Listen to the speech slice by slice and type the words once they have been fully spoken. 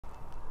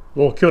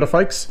Well, kia ora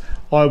folks.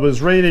 I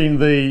was reading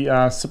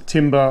the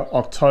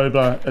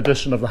September-October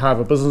edition of the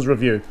Harvard Business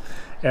Review,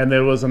 and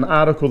there was an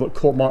article that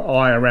caught my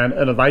eye around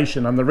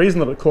innovation. And the reason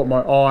that it caught my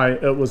eye,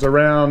 it was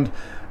around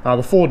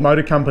the Ford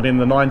Motor Company in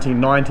the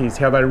 1990s,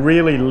 how they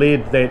really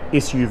led that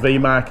SUV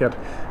market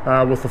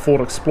with the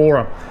Ford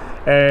Explorer.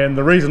 And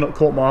the reason it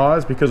caught my eye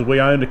is because we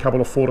owned a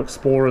couple of Ford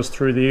Explorers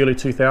through the early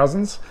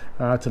 2000s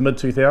to mid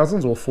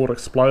 2000s, or Ford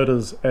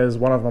Exploders as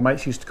one of my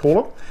mates used to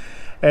call it.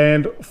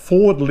 And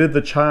Ford led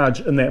the charge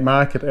in that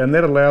market, and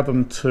that allowed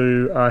them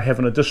to have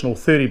an additional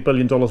 $30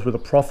 billion worth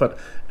of profit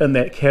in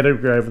that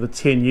category over the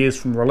 10 years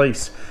from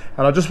release.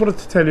 And I just wanted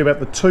to tell you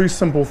about the two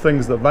simple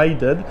things that they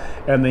did,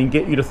 and then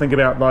get you to think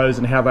about those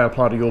and how they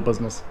apply to your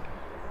business.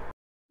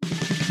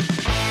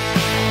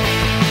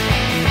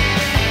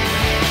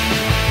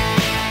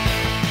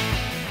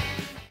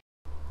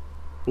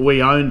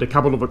 We owned a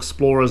couple of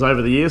Explorers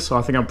over the years, so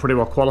I think I'm pretty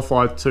well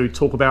qualified to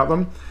talk about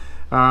them.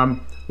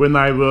 When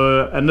they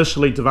were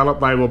initially developed,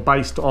 they were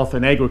based off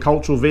an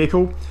agricultural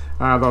vehicle.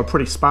 They were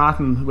pretty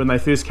Spartan when they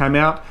first came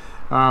out.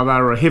 They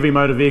were a heavy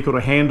motor vehicle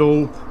to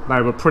handle.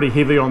 They were pretty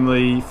heavy on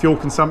the fuel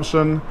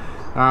consumption.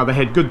 They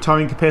had good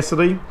towing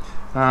capacity,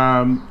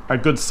 a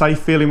good safe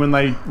feeling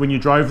when you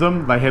drove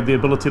them. They had the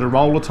ability to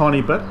roll a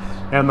tiny bit,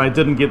 and they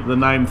didn't get the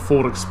name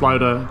Ford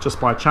Exploder just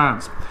by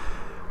chance.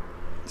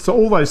 So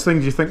all those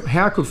things, you think,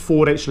 how could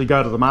Ford actually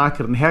go to the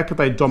market, and how could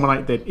they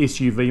dominate that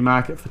SUV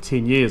market for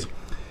 10 years?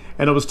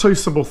 And it was two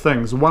simple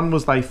things. One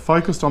was they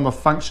focused on the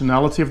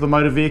functionality of the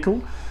motor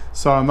vehicle.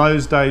 So in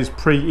those days,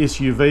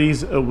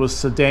 pre-SUVs, it was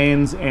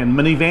sedans and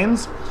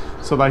minivans.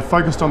 So they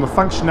focused on the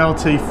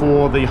functionality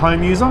for the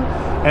home user,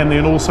 and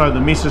then also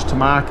the message to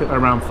market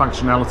around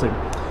functionality.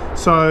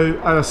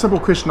 So a simple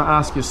question to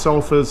ask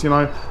yourself is,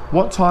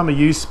 what time are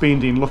you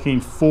spending looking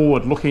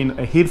forward, looking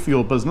ahead for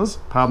your business,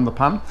 pardon the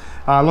pun,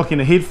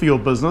 looking ahead for your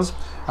business?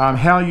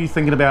 How are you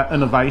thinking about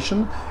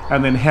innovation,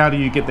 and then how do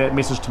you get that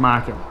message to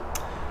market?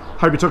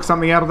 Hope you took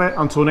something out of that.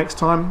 Until next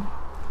time,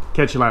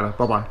 catch you later.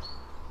 Bye-bye.